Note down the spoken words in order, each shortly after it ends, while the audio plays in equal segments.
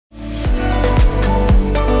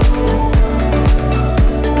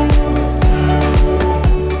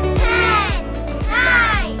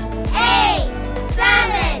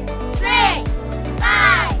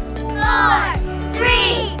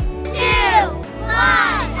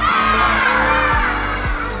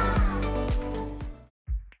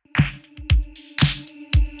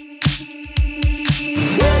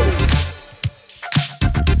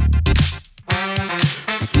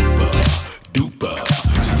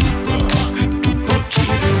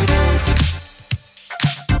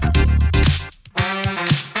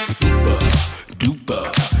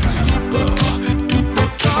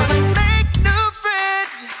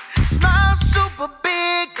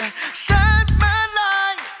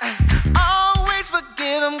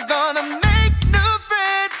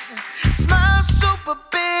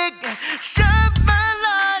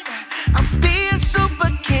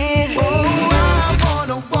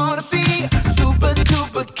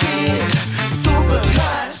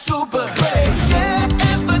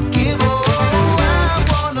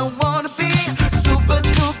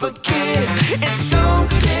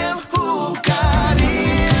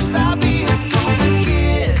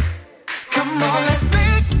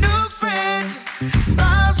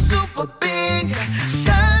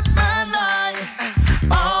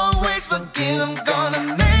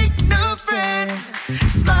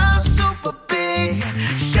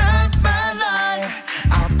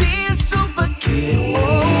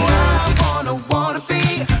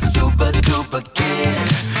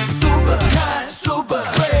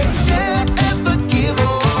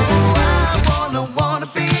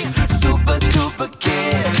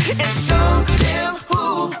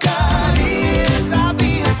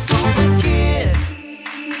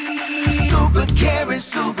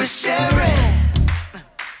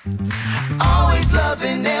Always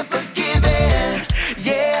loving and forgiving.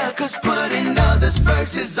 Yeah, 'cause putting others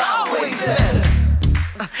first is always better.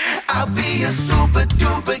 I'll be a super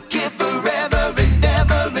duper kid forever and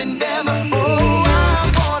ever and ever. Oh,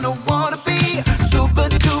 I wanna be a super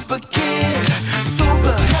duper kid.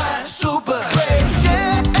 Super, super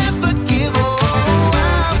share and forgive. Oh,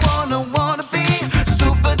 I wanna be a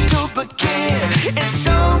super duper kid and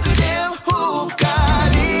show them who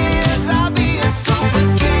God is. I'll be a super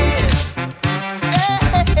kid.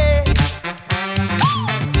 Hey, hey.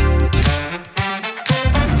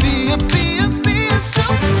 Be a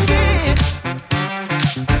super kid.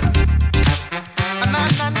 Na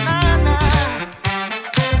na na na.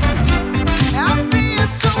 I'll be a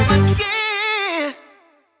super kid.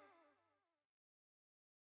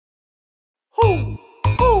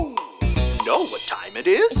 You know what time it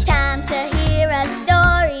is? It's time to hear a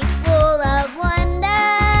story full of wonder.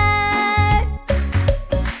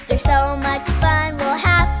 There's so much fun we'll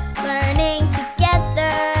have learning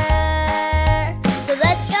together. So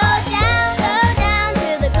let's go down to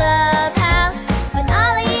the clubhouse with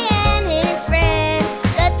Ollie and his friends.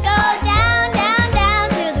 Let's go down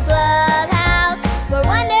to the clubhouse where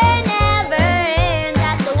wonder never ends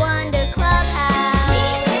at the Wonder Clubhouse. Be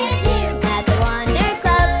with you at the Wonder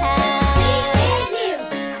Clubhouse. Be with you.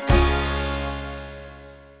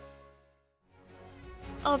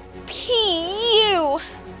 Pew!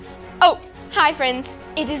 Oh, hi friends.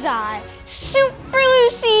 It is I, Super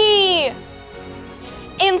Lucy!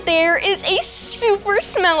 And there is a super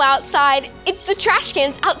smell outside. It's the trash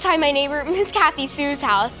cans outside my neighbor, Miss Kathy Sue's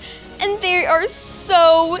house. And they are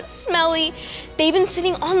so smelly. They've been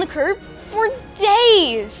sitting on the curb for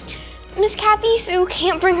days. Miss Kathy Sue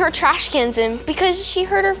can't bring her trash cans in because she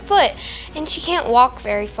hurt her foot and she can't walk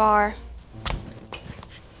very far.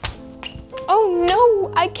 Oh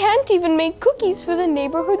no, I can't even make cookies for the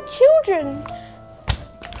neighborhood children.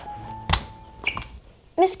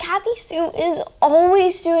 Miss Kathy Sue is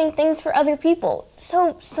always doing things for other people,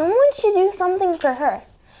 so someone should do something for her.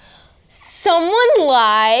 Someone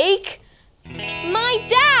like my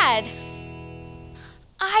dad.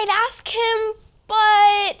 I'd ask him,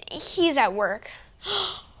 but he's at work.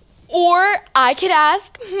 Or I could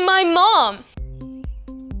ask my mom.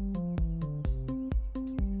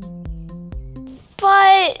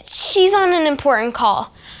 But she's on an important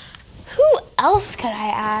call. Who else could I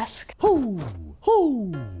ask? Ho!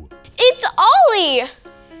 It's Ollie!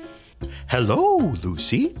 Hello,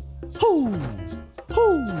 Lucy. Ho!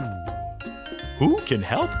 Who can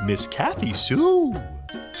help Miss Kathy Sue?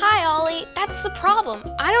 Hi, Ollie. That's the problem.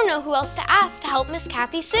 I don't know who else to ask to help Miss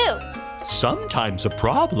Kathy Sue. Sometimes a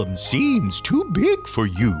problem seems too big for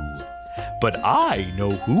you. But I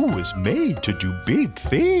know who was made to do big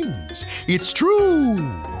things. It's true.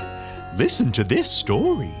 Listen to this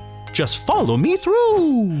story. Just follow me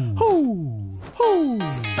through. Ho!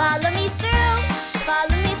 Follow me through,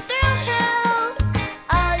 follow me through.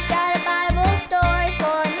 Ollie's got a Bible story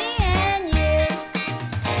for me and you.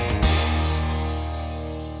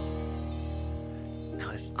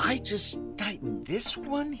 Now, if I just tighten this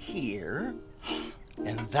one here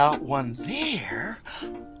and that one there.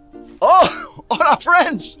 Oh, hola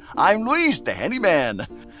friends! I'm Luis, the handyman.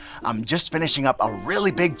 I'm just finishing up a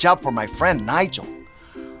really big job for my friend Nigel.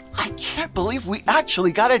 I can't believe we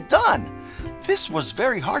actually got it done. This was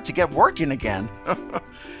very hard to get working again.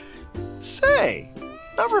 Say,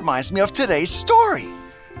 that reminds me of today's story.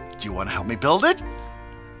 Do you want to help me build it?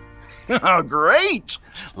 Oh, great!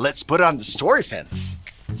 Let's put on the story fence.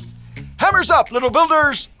 Hammers up, little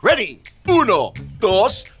builders! Ready? Uno,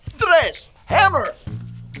 dos, tres, hammer!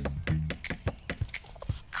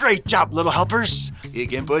 Great job, little helpers. You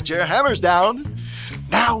can put your hammers down.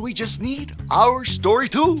 Now we just need our story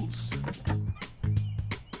tools.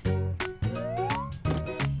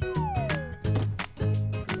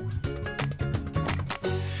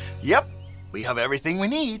 Yep, we have everything we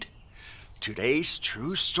need. Today's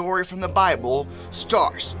true story from the Bible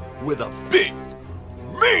starts with a big,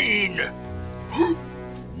 mean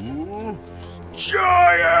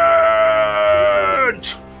giant.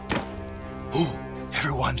 Ooh,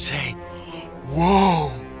 everyone say, whoa,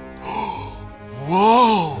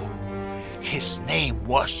 whoa. His name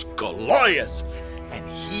was Goliath, and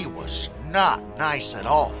he was not nice at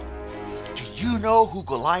all. Do you know who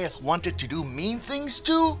Goliath wanted to do mean things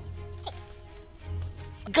to?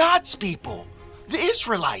 God's people, the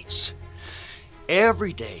Israelites.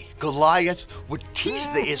 Every day, Goliath would tease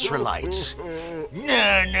the Israelites.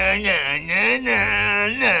 Nah, nah, nah, nah, nah,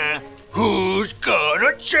 nah. Who's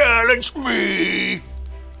gonna challenge me?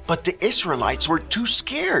 But the Israelites were too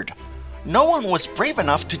scared. No one was brave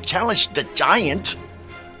enough to challenge the giant.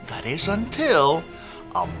 That is until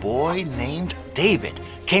a boy named David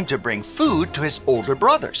came to bring food to his older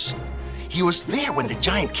brothers. He was there when the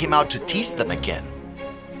giant came out to tease them again.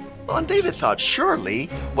 Well, and David thought surely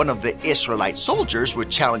one of the Israelite soldiers would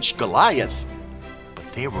challenge Goliath, but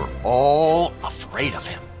they were all afraid of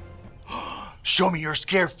him. Show me your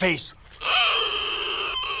scared face.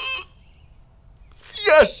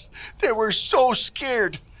 Yes, they were so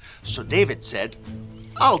scared. So David said,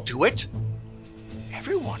 I'll do it.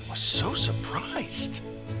 Everyone was so surprised.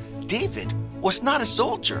 David was not a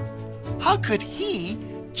soldier. How could he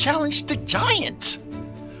challenge the giant?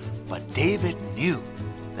 But David knew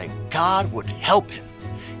that God would help him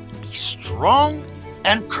be strong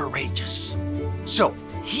and courageous. So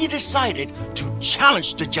he decided to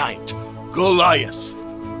challenge the giant, Goliath.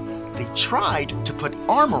 They tried to put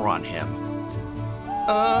armor on him.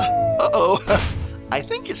 I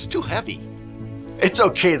think it's too heavy. It's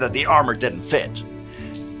okay that the armor didn't fit.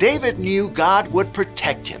 David knew God would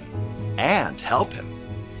protect him and help him.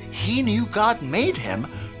 He knew God made him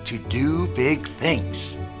to do big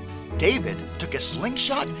things. David took a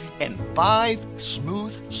slingshot and 5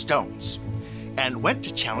 smooth stones and went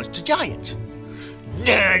to challenge the giant.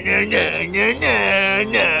 Na na na na na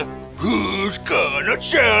na. Who's gonna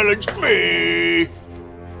challenge me?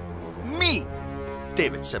 Me,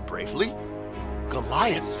 David said bravely.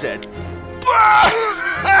 Goliath said,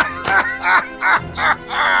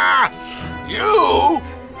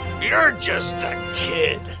 You're just a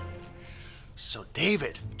kid. So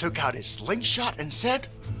David took out his slingshot and said,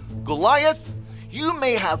 Goliath, you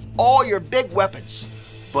may have all your big weapons,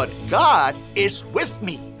 but God is with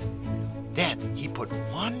me. Then he put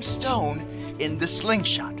 1 stone in the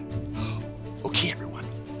slingshot. Okay, everyone,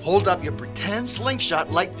 hold up your pretend slingshot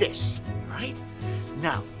like this, all right?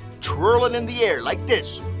 Now, twirl it in the air like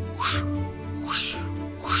this. Whoosh, whoosh,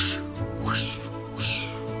 whoosh, whoosh, whoosh,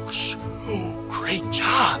 whoosh. Oh, great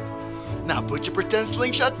job. Now put your pretend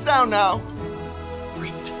slingshots down now.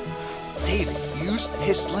 Great. David used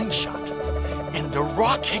his slingshot, and the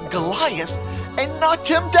rock hit Goliath and knocked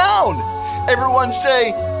him down. Everyone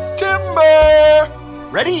say, timber!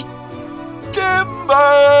 Ready?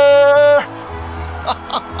 Timber!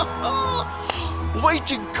 Way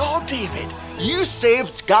to go, David. You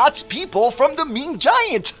saved God's people from the mean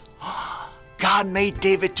giant. God made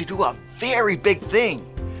David to do a very big thing.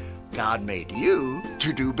 God made you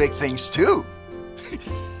to do big things too.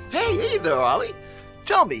 Hey there, Ollie.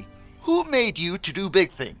 Tell me, who made you to do big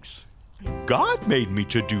things? God made me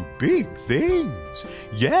to do big things.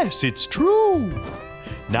 Yes, it's true.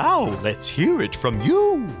 Now let's hear it from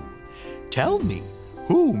you. Tell me,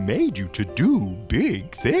 who made you to do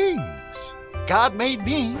big things? God made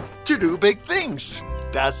me to do big things.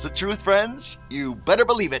 That's the truth, friends. You better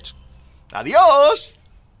believe it. Adios!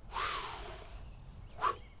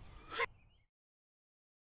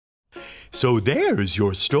 So there's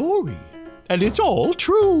your story, and it's all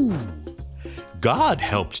true. God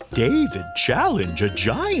helped David challenge a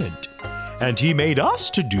giant, and he made us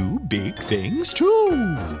to do big things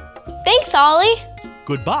too. Thanks, Ollie.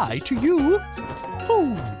 Goodbye to you.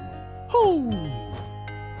 Hoo, hoo.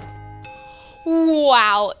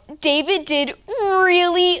 Wow, David did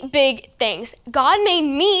really big things. God made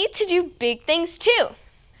me to do big things too.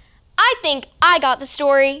 I think I got the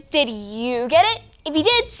story. Did you get it? If you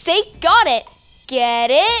did, say got it.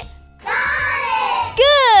 Get it? Got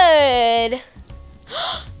it! Good.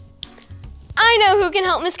 I know who can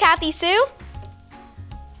help Miss Kathy Sue.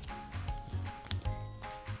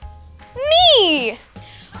 Me!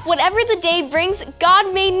 Whatever the day brings,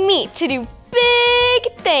 God made me to do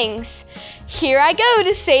big things. Here I go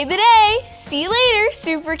to save the day. See you later,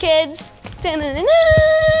 super kids.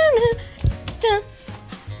 Da-na-na-na-na-na.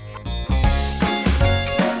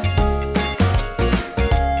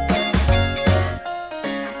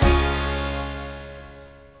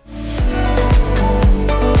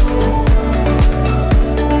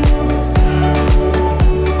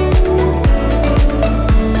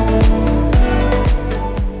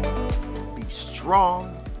 Be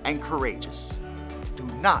strong and courageous. Do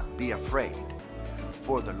not be afraid,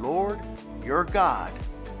 for the Lord your God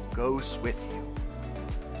goes with you.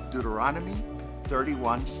 Deuteronomy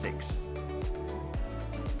 31:6.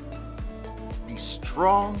 Be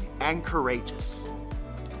strong and courageous.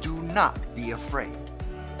 Do not be afraid,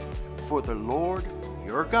 for the Lord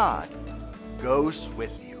your God goes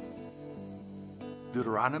with you.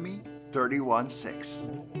 Deuteronomy 31:6.